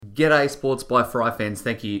G'day Sports by Fry fans,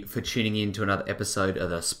 thank you for tuning in to another episode of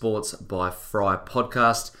the Sports by Fry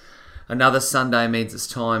podcast. Another Sunday means it's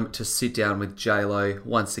time to sit down with J-Lo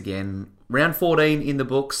once again. Round 14 in the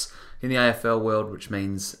books in the AFL world, which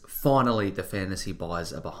means finally the fantasy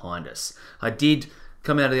buys are behind us. I did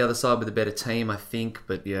come out of the other side with a better team, I think,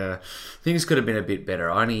 but yeah, things could have been a bit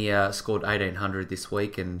better. I only scored 1,800 this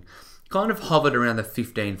week and kind of hovered around the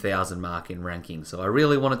 15,000 mark in ranking. So I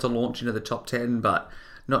really wanted to launch into the top 10, but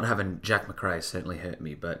not having Jack Macrae certainly hurt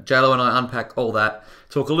me. But J-Lo and I unpack all that,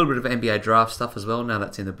 talk a little bit of NBA draft stuff as well, now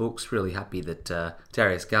that's in the books. Really happy that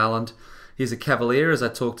Darius Garland is a Cavalier, as I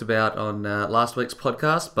talked about on last week's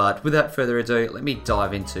podcast. But without further ado, let me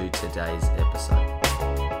dive into today's episode.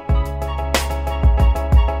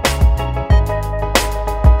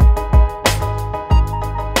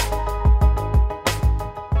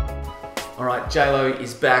 All right, J-Lo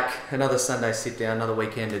is back. Another Sunday sit down, another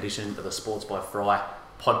weekend edition of the Sports by Fry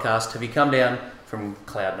podcast. Have you come down from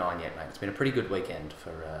Cloud 9 yet, mate? It's been a pretty good weekend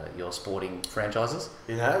for your sporting franchises.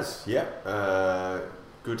 It has, yeah.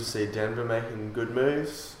 Good to see Denver making good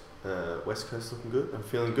moves. West Coast looking good. I'm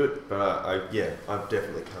feeling good, but I've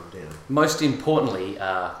definitely come down. Most importantly,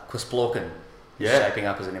 Quisplorkin is shaping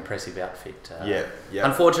up as an impressive outfit.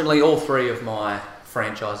 Unfortunately, all three of my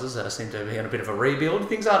franchises seem to be on a bit of a rebuild.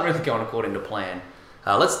 Things aren't really going according to plan.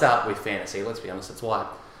 Let's start with fantasy. Let's be honest, that's why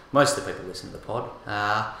most of the people listen to the pod.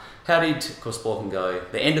 How did Quisplorkin go?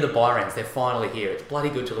 The end of the buy rounds, they're finally here. It's bloody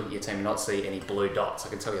good to look at your team and not see any blue dots, I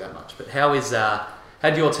can tell you that much. But how'd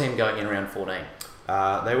your team go in round 14?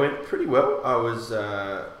 They went pretty well. I was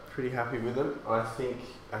pretty happy with them. I think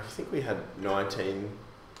we had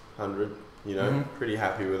 1,900, pretty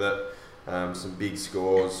happy with it. Some big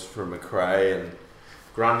scores from Macrae and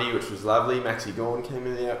Grundy, which was lovely. Maxi Gawn came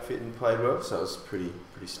in the outfit and played well, so I was pretty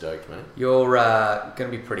stoked, mate. You're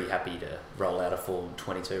going to be pretty happy to roll out a full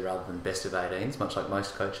 22 rather than best of 18s, much like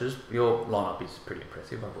most coaches. Your lineup is pretty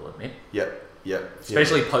impressive, I will admit. Yep.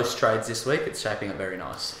 Especially post-trades this week, it's shaping up very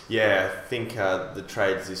nice. Yeah, I think the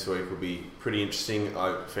trades this week will be pretty interesting.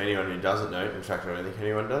 For anyone who doesn't know, in fact, I don't think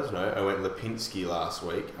anyone does know, I went Lipinski last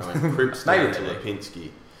week. I went Cripps down to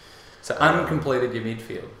Lipinski. So uncompleted your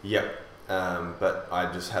midfield. Yep. But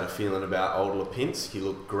I just had a feeling about old Lipinski. He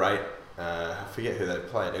looked great. I forget who they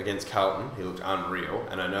played. Against Carlton, he looked unreal.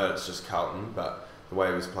 And I know it's just Carlton, but the way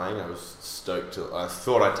he was playing, I was stoked. I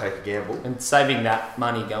thought I'd take a gamble. And saving that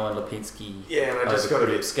money going Lipinski. Yeah, and I just got a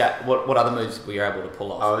bit... What other moves were you able to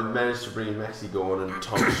pull off? I managed to bring in Maxi Gawn and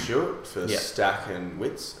Tom Stewart for Stack and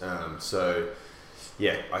Wits. I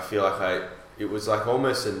feel like it was like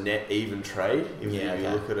almost a net even trade if you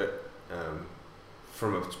look at it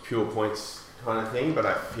from a pure points kind of thing. But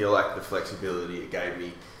I feel like the flexibility it gave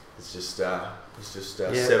me has just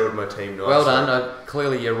settled my team nicely. Well done.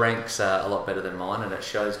 Clearly your rank's a lot better than mine, and it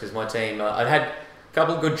shows because my team, I'd had a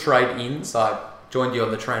couple of good trade-ins. I joined you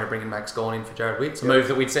on the train of bringing Max Gawn in for Jared Witts, a move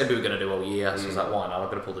that we'd said we were going to do all year. So I was like, why not? I've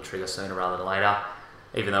got to pull the trigger sooner rather than later,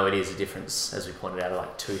 even though it is a difference, as we pointed out, of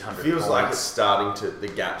like 200 Feels points. like the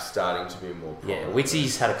gap's starting to be more prominent. Yeah,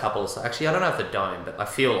 Witsy's had a couple of... Actually, I don't know if the dome, but I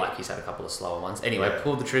feel like he's had a couple of slower ones. Anyway,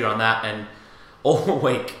 pulled the trigger on that, and all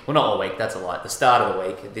week... Well, not all week, that's a lie. The start of the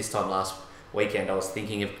week, this time last weekend, I was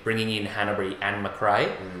thinking of bringing in Hanbury and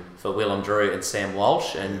Macrae for Willem Drew and Sam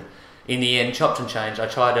Walsh, and in the end, chopped and changed. I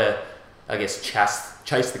tried to, I guess,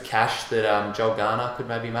 chase the cash that Joel Garner could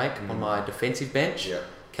maybe make on my defensive bench. Yeah.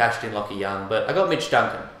 Cashed in Lockie Young, but I got Mitch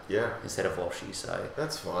Duncan instead of Walshy, so...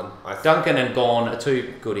 That's fine. Duncan and Gawn are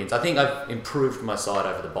two good ins. I think I've improved my side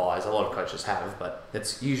over the buys. A lot of coaches have, but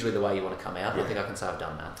that's usually the way you want to come out. Yeah. I think I can say I've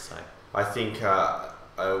done that, so... I think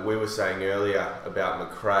we were saying earlier about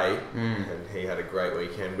Macrae, and he had a great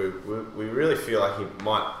weekend. We really feel like he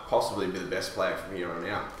might possibly be the best player from here on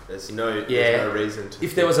out. There's no reason to...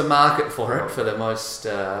 If there was a market for it, for the most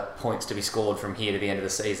points to be scored from here to the end of the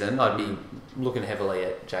season, I'd be looking heavily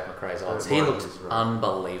at Jack Macrae's odds. He looked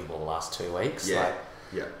unbelievable the last 2 weeks.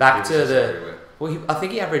 Back to the... Well, I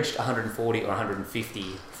think he averaged 140 or 150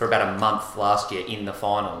 for about a month last year in the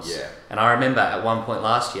finals. Yeah. And I remember at one point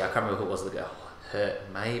last year, I can't remember who it was, hurt,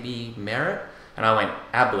 maybe Merritt, and I went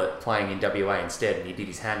Ablett playing in WA instead, and he did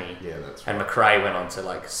his hammy. Yeah, that's right. And Macrae went on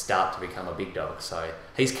to start to become a big dog, so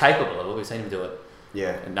he's capable of it. We've seen him do it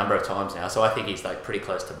a number of times now, so I think he's pretally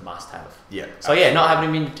close to must-have. Yeah. So not having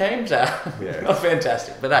him in your teams, not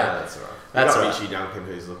fantastic, but that's all right. That's got Richie Duncan,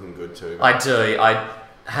 who's looking good too. I do. I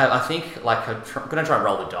think I'm going to try and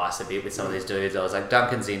roll the dice a bit with some of these dudes. I was like,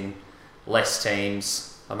 Duncan's in less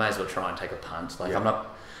teams. I may as well try and take a punt. I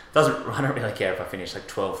don't really care if I finish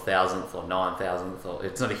 12,000th or 9,000th.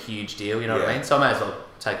 It's not a huge deal, you know what I mean? So I may as well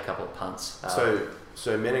take a couple of punts. So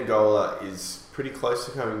So Menegola is pretty close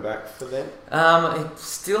to coming back for them? It's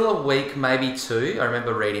still a week, maybe 2. I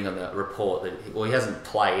remember reading on the report that he hasn't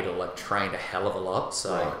played or trained a hell of a lot.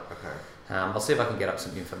 So right, okay. I'll see if I can get up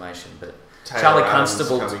some information. But Taylor Charlie Adams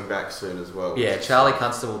Constable coming back soon as well. Yeah, Charlie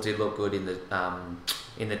Constable did look good in the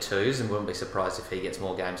 2s, and wouldn't be surprised if he gets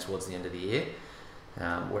more games towards the end of the year.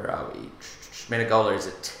 Where are we? Menegola is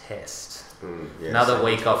a test. Another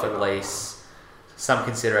week off at least. Some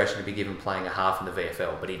consideration to be given playing a half in the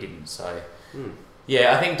VFL, but he didn't. So,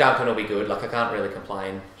 yeah, I think Duncan will be good. I can't really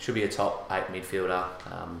complain. Should be a top 8 midfielder.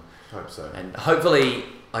 Hope so. And hopefully,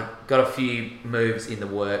 I've got a few moves in the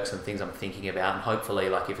works and things I'm thinking about. And hopefully,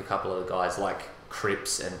 if a couple of the guys like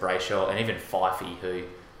Cripps and Brayshaw and even Fifey, who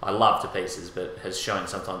I love to pieces, but has shown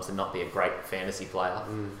sometimes to not be a great fantasy player.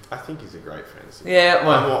 I think he's a great fantasy player. Yeah,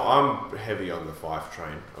 well, I'm heavy on the Fife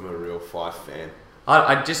train. I'm a real Fife fan.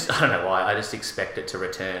 I don't know why. I just expect it to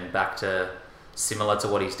return back to similar to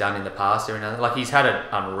what he's done in the past. He's had an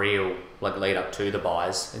unreal lead up to the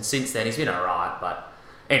buys, and since then he's been alright. But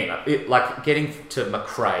anyway, getting to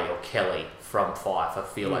McRae or Kelly from Fife, I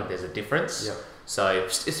feel like there's a difference. Yep. So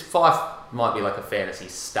Fife might be a fantasy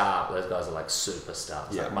star, but those guys are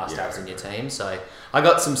superstars, must-haves in your team. So I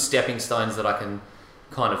got some stepping stones that I can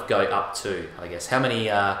kind of go up to, I guess. How many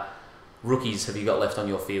rookies have you got left on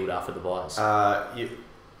your field after the buys?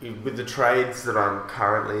 With the trades that I'm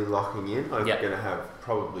currently locking in, I'm Yep. going to have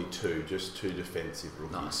probably 2 defensive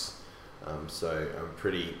rookies. Nice. So I'm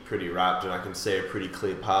pretty wrapped, and I can see a pretty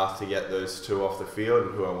clear path to get those 2 off the field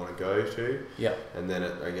and who I want to go to. Yeah. And then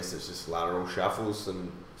I guess it's just lateral shuffles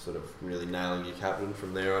and sort of really nailing your captain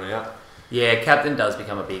from there on out. Yeah, captain does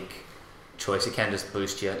become a big choice. It can just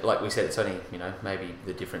boost you. Like we said, it's only maybe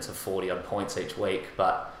the difference of 40 odd points each week,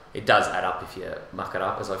 but it does add up if you muck it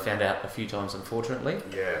up, as I found out a few times, unfortunately.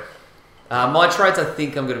 Yeah. My trades, I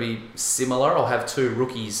think I'm going to be similar. I'll have 2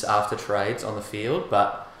 rookies after trades on the field,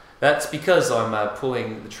 but that's because I'm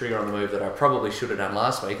pulling the trigger on the move that I probably should have done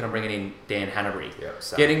last week, and I'm bringing in Dan Hanbury. Yep,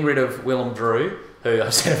 getting rid of Willem Drew, who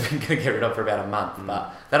I've said I've been going to get rid of for about a month,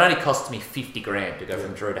 but that only cost me $50,000 to go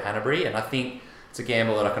from Drew to Hanbury, and I think it's a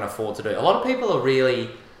gamble that I can afford to do. A lot of people are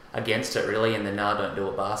really against it, really, in the don't do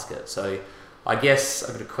it basket. So I guess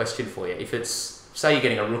I've got a question for you. If it's, say you're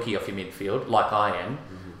getting a rookie off your midfield, like I am,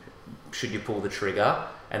 should you pull the trigger?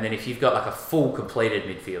 And then if you've got a full completed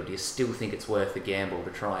midfield, do you still think it's worth the gamble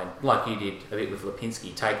to try and, like you did a bit with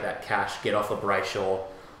Lipinski, take that cash, get off a Brayshaw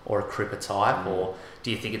or a Cripper type, or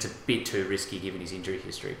do you think it's a bit too risky given his injury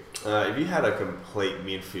history? If you had a complete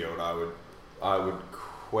midfield, I would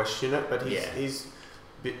question it, but he's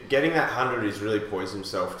getting that 100. He's really poised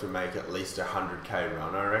himself to make at least a 100k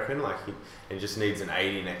run, I reckon. He just needs an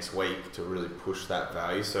 80 next week to really push that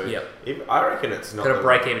value. So I reckon it's not... Got to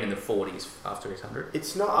break even in the 40s after his 100.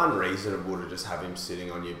 It's not unreasonable to just have him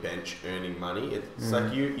sitting on your bench earning money. It's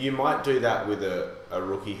like you might do that with a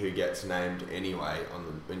rookie who gets named anyway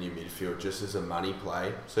in your midfield just as a money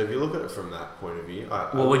play. So if you look at it from that point of view...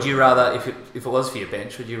 would you rather, if it was for your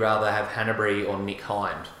bench, would you rather have Hanbury or Nick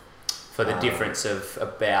Hind for the difference of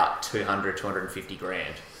about 250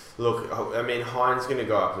 grand? Look, I mean, Hind's going to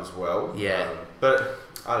go up as well. Yeah. But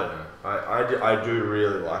I don't know. I do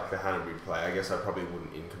really like the Hanbury play. I guess I probably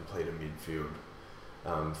wouldn't incomplete a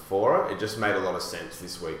midfield for it. It just made a lot of sense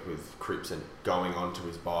this week with Cripps and going on to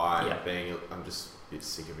his bye and being... I'm just a bit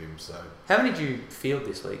sick of him, so... How many did you field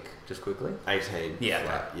this week, just quickly? 18. Yeah.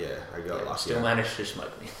 Flat. Yeah, I got lucky. Still managed to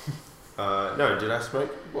smoke me. No, did I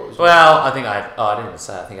smoke? What was I think I had... I didn't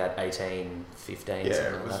say. I think I had 18, 15, yeah,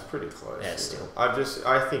 something it was like that. pretty close. Yeah, still.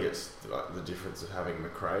 I think it's the difference of having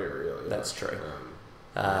McRae, really. That's true.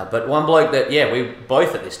 But one bloke that, we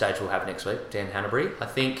both at this stage will have next week, Dan Hanbury. I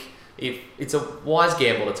think if it's a wise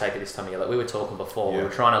gamble to take it this time of year. Like we were talking before, we were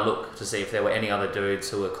trying to look to see if there were any other dudes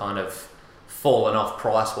who were kind of fallen off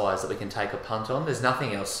price-wise that we can take a punt on. There's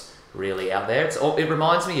nothing else really out there. It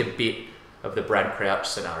reminds me a bit of the Brad Crouch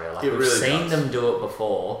scenario. Like we've seen them do it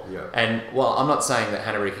before. Yeah. And I'm not saying that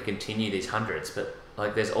Hanbury can continue these hundreds, but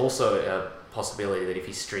there's also a possibility that if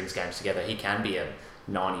he strings games together, he can be a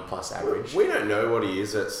 90 plus average. We don't know what he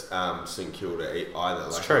is at St Kilda either.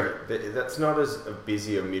 It's true. That's not as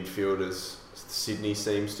busy a midfield as Sydney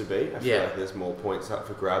seems to be. I feel like there's more points up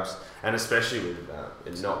for grabs, and especially with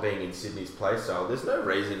it not being in Sydney's play style, there's no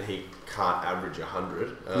reason he can't average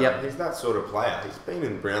 100. He's that sort of player. He's been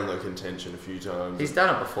in Brownlow contention a few times. He's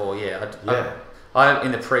done it before, I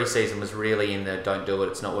in the pre-season was really in the don't do it,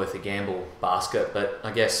 it's not worth a gamble basket, but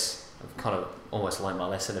I guess I've kind of almost learned my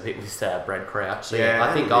lesson a bit with Brad Crouch. So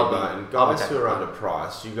I think I'll be... Guys who are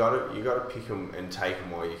underpriced, you got to pick them and take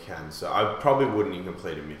them while you can. So I probably wouldn't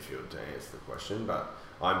incomplete a midfield to answer the question, but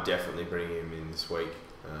I'm definitely bringing him in this week.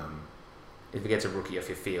 If he gets a rookie off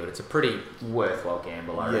your field, it's a pretty worthwhile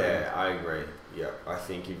gamble, I reckon. Yeah, I agree. Yeah, I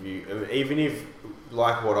think even if,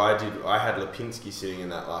 like what I did, I had Lipinski sitting in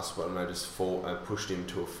that last spot and I just pushed him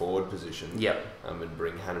to a forward position. Yep. And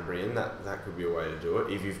bring Hanbury in. That could be a way to do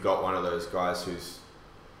it. If you've got one of those guys who's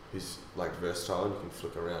like versatile and you can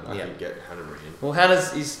flick around, I think get Hanbury in. Well,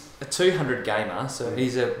 Hannah's is a 200 gamer, so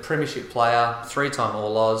he's a premiership player, 3-time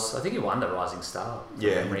All-Oz. I think he won the Rising Star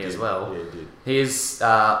memory as well. Yeah, he did. He is,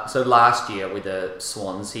 so last year with the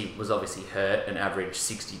Swans, he was obviously hurt and averaged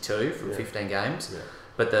 62 from 15 games. Yeah.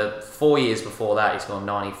 But the 4 years before that, he's gone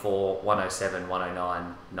 94, 107,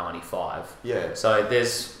 109, 95. Yeah. So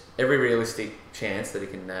there's every realistic chance that he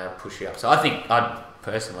can push you up. So I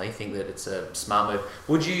personally think that it's a smart move.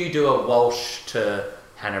 Would you do a Walsh to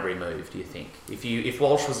Hanbury move, do you think? If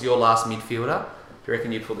Walsh was your last midfielder, do you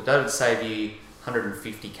reckon you'd put it? That would save you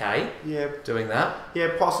 150k doing that?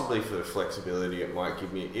 Yeah, possibly for the flexibility it might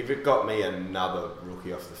give me. If it got me another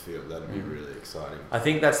rookie off the field, that'd be really exciting. I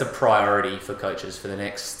think that's the priority for coaches for the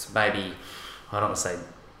next maybe, I don't want to say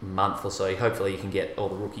month or so. Hopefully you can get all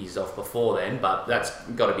the rookies off before then, but that's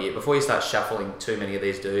got to be it. Before you start shuffling too many of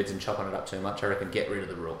these dudes and chopping it up too much, I reckon get rid of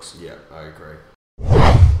the rooks. Yeah, I agree.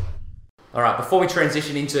 All right, before we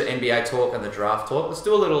transition into NBA talk and the draft talk, let's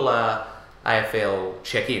do a little AFL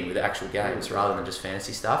check-in with actual games rather than just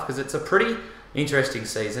fantasy stuff, because it's a pretty interesting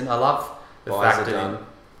season. I love the fact that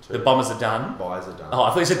the Bombers are done. Buys are done. Oh, I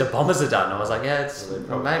thought you said the Bombers are done. I was like, yeah,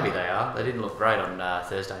 maybe they are. They didn't look great on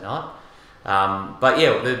Thursday night. But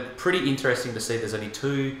yeah, they're pretty interesting to see. There's only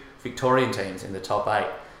 2 Victorian teams in the top 8.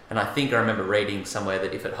 And I think I remember reading somewhere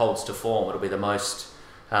that if it holds to form, it'll be the most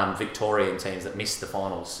Victorian teams that missed the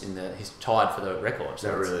finals he's tied for the record. So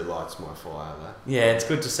that really lights my fire, that. Yeah, it's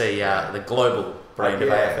good to see the global brand of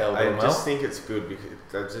AFL doing well. I just think it's good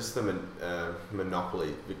because just the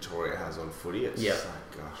monopoly Victoria has on footy. It's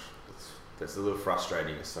like, gosh, that's a little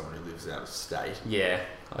frustrating as someone who lives out of state. Yeah,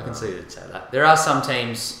 I can see you'd say that. There are some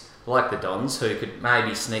teams like the Dons who could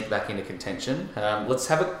maybe sneak back into contention. Let's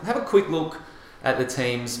have a quick look at the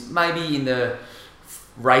teams maybe in the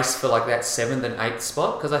race for like that 7th and 8th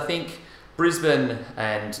spot, because I think Brisbane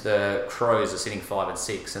and the Crows are sitting 5 and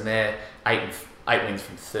 6 and they're 8 wins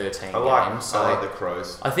from 13 games. So I like the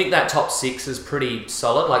Crows. I think that top 6 is pretty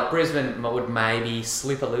solid. Like Brisbane would maybe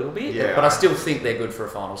slip a little bit, but I still think they're good for a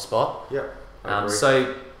final spot. Yeah.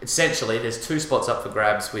 So essentially there's 2 spots up for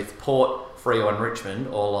grabs with Port, Freo and Richmond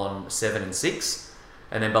all on 7 and 6.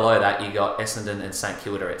 And then below that, you got Essendon and St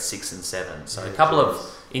Kilda at 6 and 7. So a couple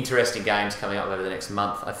of interesting games coming up over the next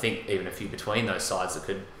month. I think even a few between those sides that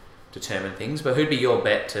could determine things. But who'd be your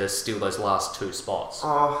bet to steal those last 2 spots?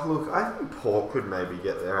 Oh, look, I think Port could maybe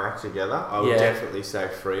get their act together. I would definitely say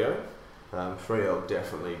Freo. Freo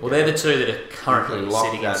definitely. Well, they're the 2 that are currently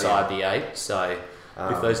sitting inside the 8. So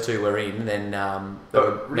if those 2 were in, then that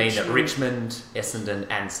would mean that Richmond, Essendon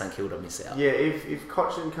and St Kilda miss out. Yeah, if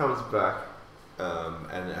Cochin comes back,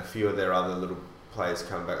 and a few of their other little players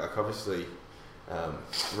come back, like obviously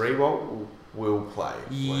Rewalt will play.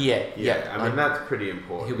 Yeah. I mean, that's pretty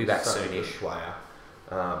important. He'll be back Such soonish. a good player.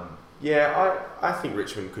 I think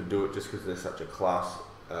Richmond could do it just because they're such a class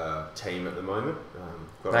team at the moment.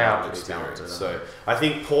 They are pretty talented. So I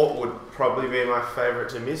think Port would probably be my favourite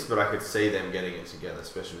to miss, but I could see them getting it together,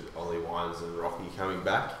 especially with Ollie Wines and Rocky coming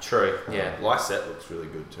back. True, yeah. Lysette looks really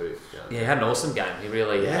good too. Yeah, he had an awesome game. He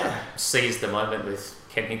really seized the moment with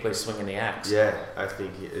Ken Hinkley swinging the axe. Yeah, I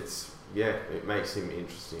think it makes him an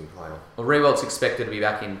interesting player. Well, Rewalt's expected to be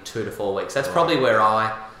back in 2 to 4 weeks. That's probably where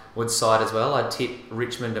I would side as well. I'd tip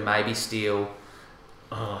Richmond to maybe steal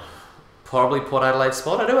probably Port Adelaide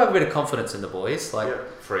spot. I do have a bit of confidence in the boys.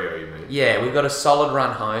 Freo, you mean? Yeah, we've got a solid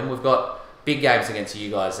run home. We've got big games against you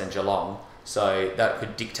guys and Geelong, so that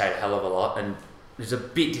could dictate a hell of a lot. And it was a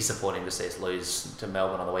bit disappointing to see us lose to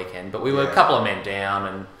Melbourne on the weekend, but we were a couple of men down,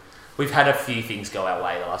 and we've had a few things go our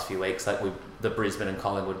way the last few weeks, like the Brisbane and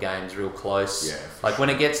Collingwood games real close. Yeah, like when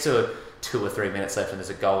it gets to 2 or 3 minutes left and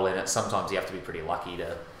there's a goal in it, sometimes you have to be pretty lucky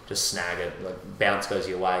to just snag it. Like bounce goes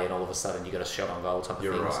your way, and all of a sudden you got a shot on goal type of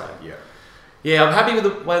thing. Right. So. Yeah. Yeah, I'm happy with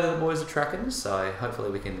the way that the boys are tracking, so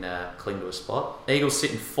hopefully we can cling to a spot. Eagles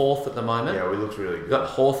sitting 4th at the moment. Yeah, we looked really good. We've got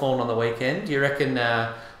Hawthorn on the weekend. Do you reckon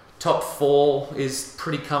top 4 is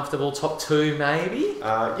pretty comfortable? Top 2 maybe?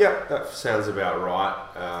 Yeah, that sounds about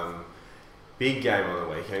right. Big game on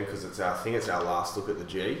the weekend because I think it's our last look at the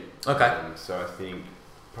G. Okay. So I think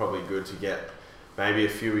probably good to get maybe a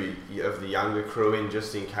few of the younger crew in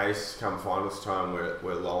just in case come finals time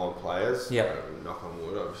we're low on players. Yeah. Knock on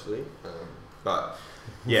wood, obviously. But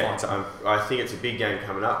yeah, I think it's a big game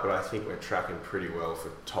coming up, but I think we're tracking pretty well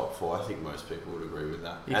for top 4. I think most people would agree with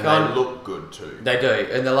that. And they look good too. They do.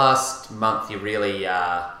 In the last month, you really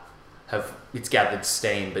it's gathered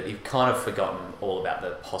steam, but you've kind of forgotten all about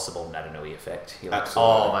the possible Natanui effect. You're like,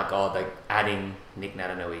 oh my God, they're adding Nick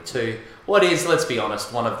Natanui to what is, let's be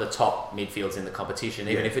honest, one of the top midfields in the competition,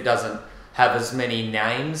 even if it doesn't have as many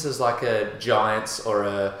names as like a Giants or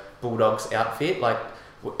a Bulldogs outfit. Like,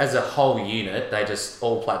 as a whole unit, they just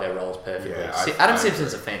all play their roles perfectly. Yeah, Adam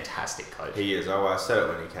Simpson's a fantastic coach. He is. I said it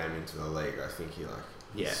when he came into the league. I think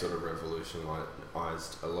he sort of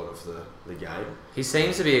revolutionised a lot of the game. He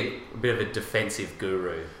seems to be a bit of a defensive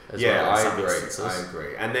guru as well. Yeah, I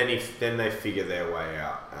agree. And then they figure their way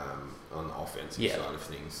out on the offensive side of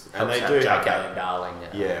things. And they do have and Darling.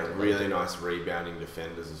 Really nice rebounding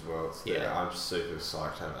defenders as well. I'm super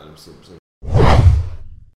psyched to have Adam Simpson.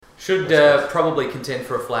 Should probably contend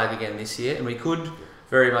for a flag again this year, and we could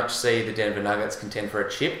very much see the Denver Nuggets contend for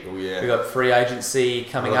a chip. Oh, yeah. We've got free agency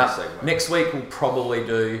coming up. Next week we'll probably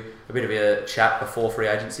do a bit of a chat before free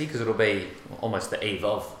agency, because it'll be almost the eve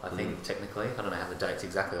of, I think, technically. I don't know how the dates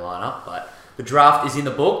exactly line up, but the draft is in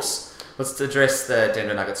the books. Let's address the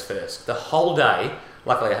Denver Nuggets first. The whole day,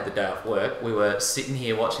 luckily I had the day off work, we were sitting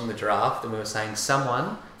here watching the draft, and we were saying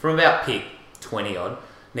someone from about pick 20-odd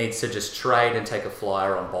needs to just trade and take a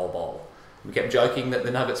flyer on Bol Bol. We kept joking that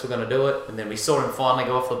the Nuggets were going to do it, and then we saw him finally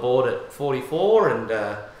go off the board at 44, and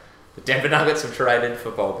the Denver Nuggets have traded for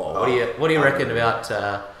Bol Bol. What do you reckon about...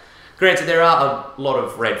 Granted, there are a lot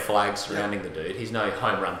of red flags surrounding the dude. He's no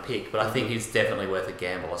home run pick, but I think he's definitely worth a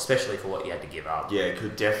gamble, especially for what you had to give up. Yeah, it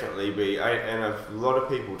could definitely be. And a lot of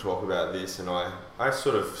people talk about this, and I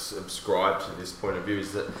sort of subscribe to this point of view,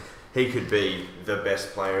 is that he could be the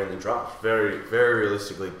best player in the draft, very, very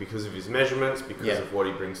realistically, because of his measurements, because of what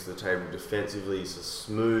he brings to the table defensively. He's a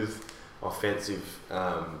smooth, offensive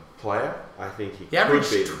player. I think he could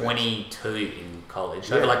be 22 in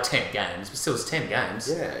college, over like 10 games, but still it's 10 games.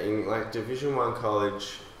 Yeah, in like Division 1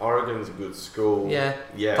 college, Oregon's a good school. Yeah,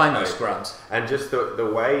 play no scrubs. And just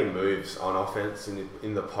the way he moves on offense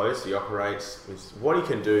in the post, he operates, what he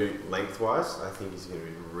can do lengthwise, I think he's going to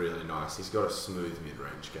be really nice. He's got a smooth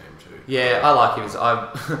mid-range game too. Yeah, I like him.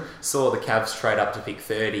 I saw the Cavs trade up to pick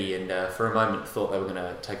 30, and for a moment thought they were going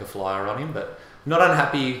to take a flyer on him, but not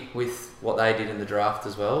unhappy with what they did in the draft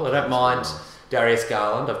as well. I don't mind Darius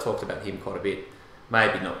Garland. I've talked about him quite a bit.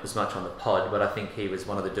 Maybe not as much on the pod, but I think he was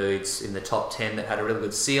one of the dudes in the top 10 that had a really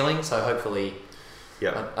good ceiling. So hopefully,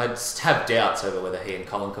 I just have doubts over whether he and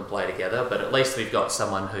Colin can play together, but at least we've got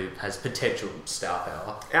someone who has potential star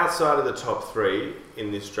power. Outside of the top 3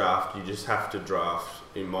 in this draft, you just have to draft,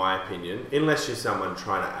 in my opinion, unless you're someone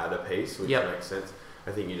trying to add a piece, which makes sense.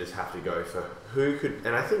 I think you just have to go for who could,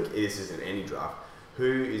 and I think this isn't any draft,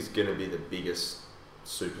 who is going to be the biggest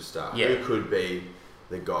superstar? Yeah. Who could be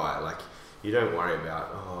the guy? Like, you don't worry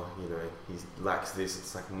about, he lacks this.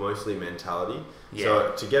 It's like mostly mentality. Yeah.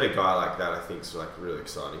 So to get a guy like that, I think is like really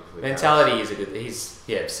exciting. Mentality is a good.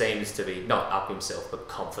 Seems to be not up himself, but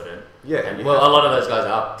confident. Yeah. And a lot of those guys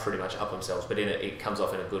are pretty much up themselves, but it comes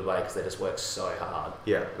off in a good way because they just work so hard.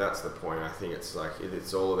 Yeah, that's the point. I think it's like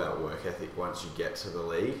it's all about work ethic once you get to the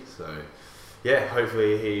league. So, yeah,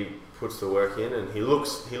 hopefully he puts the work in, and he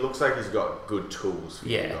looks like he's got good tools for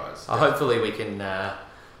you guys. Hopefully we can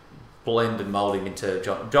blend and mould him into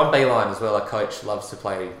John Beilein as well. Our coach loves to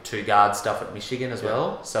play 2 guard stuff at Michigan as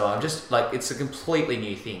well. So I'm just like, it's a completely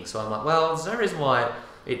new thing. So I'm like, well, there's no reason why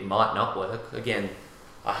it might not work. Again,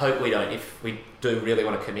 I hope we don't. If we do really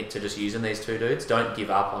want to commit to just using these 2 dudes, don't give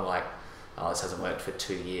up on like, oh, this hasn't worked for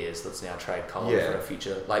 2 years. Let's now trade Colin for a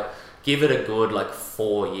future. Like, give it a good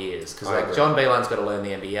 4 years, because like John Beilein's got to learn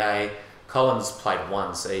the NBA. Colin's played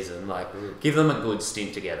 1 season. Give them a good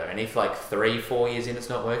stint together, and if 3-4 years in it's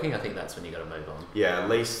not working, I think that's when you got to move on. Yeah, at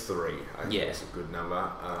least 3. I think that's a good number,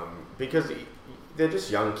 because they're just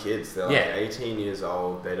young kids. They're 18 years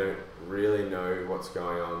old. They don't really know what's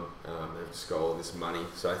going on. They've just got all this money,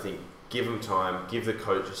 so I think give them time. Give the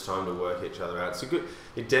coaches time to work each other out.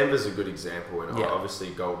 Denver's a good example, and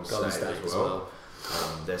obviously Golden State as well.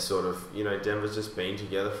 They're sort of, Denver's just been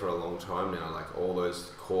together for a long time now, like all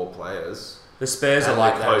those core players. The Spurs are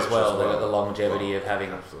like that as well. They've got the longevity of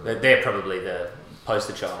having... They're probably the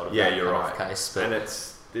poster child of that you're right. Case. But and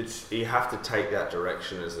it's you have to take that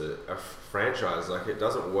direction as a franchise. Like, it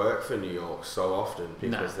doesn't work for New York so often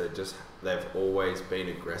because they've always been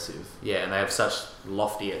aggressive. Yeah, and they have such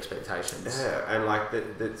lofty expectations. Yeah, and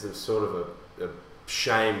that's a sort of a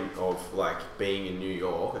shame of being in New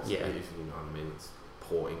York. If you know what I mean. It's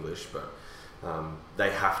poor English, but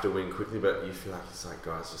they have to win quickly, but you feel like it's like,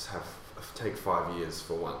 guys, just take 5 years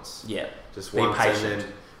for once. Yeah. Just be once, patient.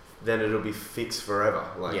 and then it'll be fixed forever.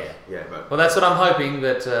 But well, that's what I'm hoping.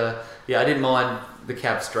 But I didn't mind the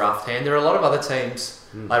Cavs draft hand. There are a lot of other teams.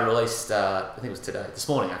 They released, I think it was this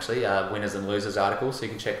morning actually, winners and losers article, so you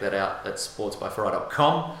can check that out at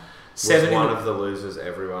sportsbyfry.com. Was one of the losers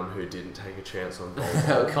everyone who didn't take a chance on ball?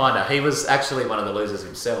 Kinda. He was actually one of the losers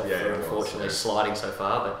himself. Unfortunately, sliding so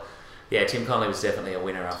far. But yeah, Tim Connolly was definitely a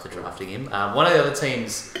winner after drafting him. One of the other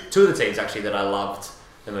teams, two of the teams actually that I loved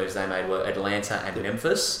the moves they made were Atlanta and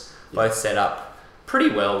Memphis. Both set up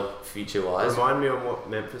pretty well future-wise. Remind me on what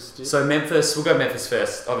Memphis did. So we'll go Memphis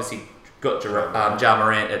first. Obviously, got Ja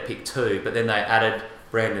Morant at pick 2, but then they added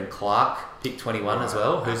Brandon Clark, pick 21 as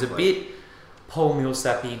well, who's a bit Paul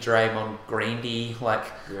Millsappy, Draymond Green-y.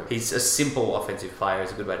 He's a simple offensive player,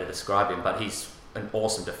 is a good way to describe him, but he's an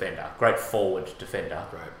awesome defender, great forward defender.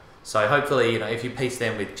 Right. So hopefully, if you piece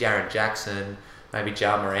them with Jaren Jackson, maybe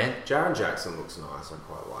Ja Morant. Jaren Jackson looks nice. I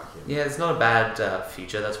quite like him. Yeah, it's not a bad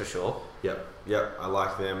future, that's for sure. Yep. I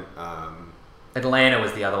like them. Atlanta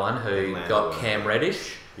was the other one who got Cam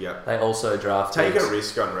Reddish. Yep. They also drafted. Take a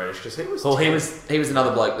risk on Reddish because he was. Well, he was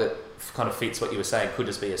another bloke that kind of fits what you were saying. Could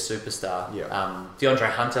just be a superstar. Yeah. DeAndre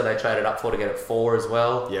Hunter they traded up for to get at 4 as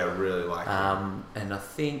well. Yeah, really like him. And I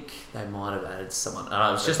think they might have added someone. I don't know,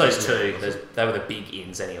 it was just those two. They were the big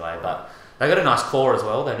ins anyway. But they got a nice core as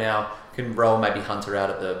well. They now can roll maybe Hunter out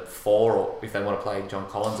at the 4, or if they want to play John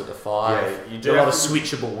Collins at the 5. Yeah, you do a lot of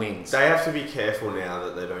switchable wings. They have to be careful now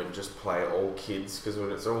that they don't just play all kids, because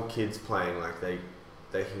when it's all kids playing, they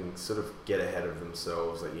can sort of get ahead of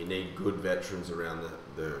themselves. You need good veterans around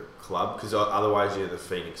the club, because otherwise you're the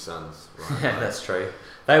Phoenix Suns. Right? Yeah, that's true.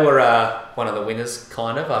 They were one of the winners,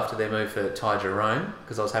 kind of, after their move for Ty Jerome,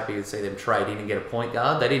 because I was happy to see them trade in and get a point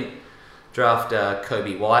guard. They didn't draft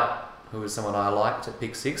Kobe White, who was someone I liked at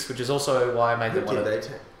pick 6, which is also why I made them one of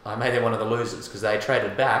the losers, because they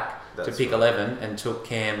traded back to pick 11 and took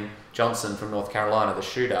Cam Johnson from North Carolina, the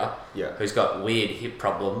shooter, who's got weird hip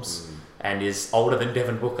problems and is older than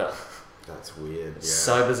Devin Booker. That's weird. Yeah.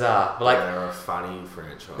 So bizarre. But they're a funny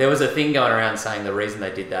franchise. There was a thing going around saying the reason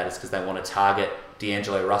they did that is because they want to target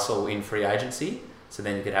D'Angelo Russell in free agency, so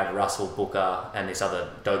then you could have Russell, Booker, and this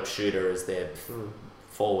other dope shooter as their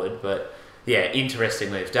forward. But yeah, interesting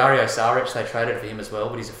move. Dario Saric, they traded for him as well,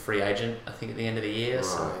 but he's a free agent, I think, at the end of the year. Right.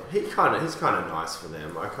 So he's kind of nice for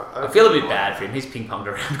them. I feel a bit bad for him. He's ping-ponged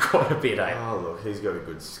around quite a bit, eh? Oh, look, he's got a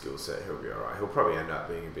good skill set. He'll be all right. He'll probably end up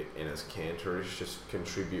being a bit Enes Kanter-ish, just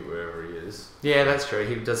contribute wherever he is. Yeah, that's true.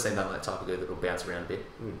 He does seem like that type of guy that will bounce around a bit.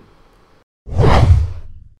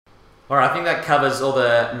 All right, I think that covers all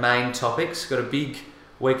the main topics. Got a big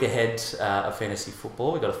week ahead of fantasy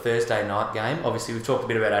football. We've got a Thursday night game. Obviously, we've talked a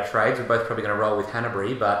bit about our trades. We're both probably going to roll with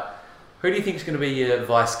Hanbury, but who do you think is going to be your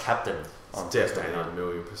vice captain on Thursday night?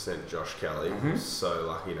 Definitely 1,000,000% Josh Kelly. I'm so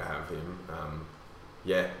lucky to have him.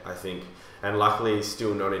 I think, and luckily he's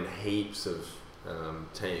still not in heaps of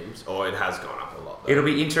teams. Or it has gone up a lot, though. It'll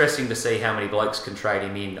be interesting to see how many blokes can trade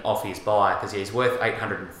him in off his buy, because he's worth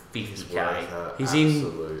 850k. He's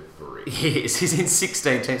in He's in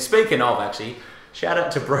 16 teams. Speaking of, actually, shout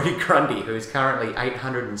out to Brody Grundy, who is currently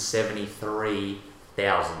 $873,000.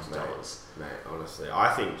 Mate, honestly,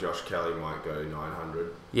 I think Josh Kelly might go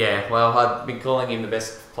 900. Yeah, well, I've been calling him the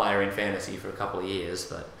best player in fantasy for a couple of years,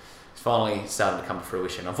 but it's finally starting to come to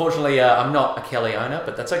fruition. Unfortunately, I'm not a Kelly owner,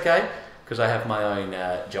 but that's okay, because I have my own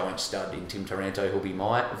giant stud in Tim Taranto, who'll be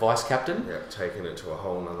my vice captain. Yeah, taking it to a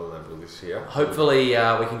whole nother level this year. Hopefully,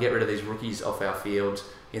 we can get rid of these rookies off our field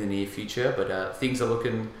in the near future, but things are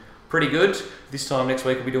looking pretty good. This time next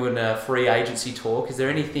week we'll be doing a free agency talk. Is there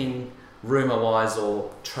anything rumour-wise or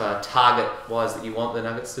target-wise that you want the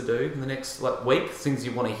Nuggets to do in the next week? Things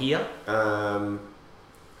you want to hear?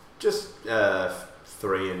 Just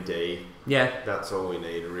 3 and D. Yeah. That's all we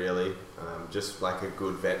need, really. Just like a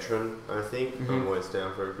good veteran, I think. I'm always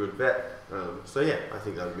down for a good vet. I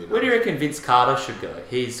think that would be nice. Where do you reckon Vince Carter should go?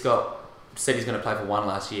 Said he's going to play for one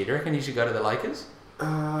last year. Do you reckon he should go to the Lakers?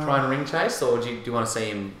 Try and ring chase, or do you want to see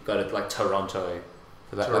him go to Toronto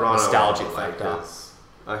for that nostalgic factor?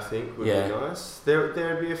 I think would be nice. There'd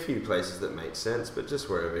be a few places that make sense, but just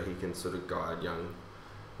wherever he can sort of guide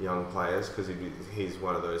young players, because he's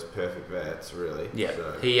one of those perfect vets, really. Yeah,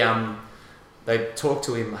 so. They talked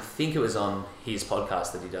to him. I think it was on his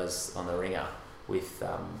podcast that he does on the Ringer with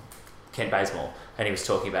Kent Bazemore, and he was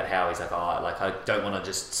talking about how he's like, I don't want to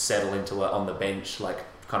just settle into on the bench, like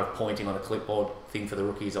kind of pointing on a clipboard thing for the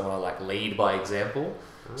rookies. I want to like lead by example.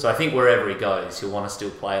 So I think wherever he goes, he'll want to still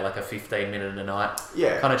play like a 15-minute a night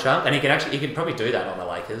kind of chunk, and he can probably do that on the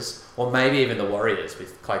Lakers or maybe even the Warriors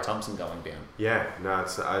with Klay Thompson going down. Yeah, no,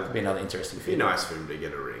 it'd be another interesting. It'd be nice for him to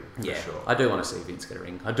get a ring. Yeah, for sure. I do want to see Vince get a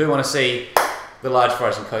ring. I do want to see the large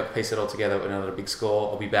fries and Coke piece it all together with another big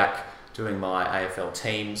score. I'll be back doing my AFL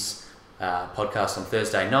teams podcast on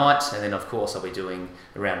Thursday night, and then of course I'll be doing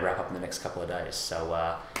a round wrap up in the next couple of days.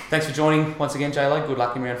 So thanks for joining once again, J-Lo. Good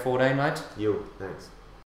luck in round 14, mate. Thanks.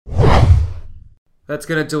 That's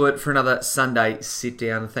going to do it for another Sunday sit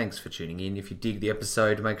down. Thanks for tuning in. If you dig the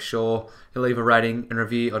episode, make sure you leave a rating and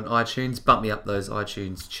review on iTunes. Bump me up those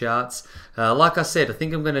iTunes charts. Like I said, I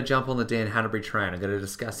think I'm going to jump on the Dan Hannebery train. I'm going to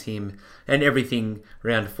discuss him and everything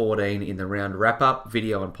round 14 in the round wrap-up.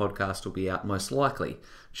 Video and podcast will be out most likely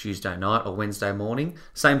Tuesday night or Wednesday morning.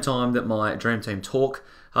 Same time that my Dream Team Talk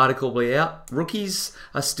article will be out. Rookies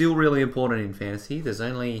are still really important in fantasy. There's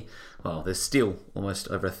still almost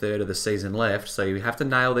over a third of the season left, so you have to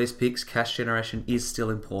nail these picks. Cash generation is still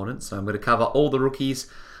important, so I'm going to cover all the rookies.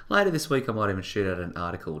 Later this week, I might even shoot out an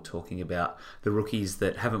article talking about the rookies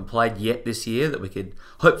that haven't played yet this year that we could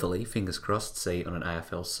hopefully, fingers crossed, see on an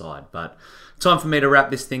AFL side. But time for me to wrap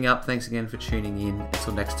this thing up. Thanks again for tuning in.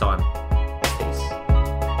 Until next time, peace.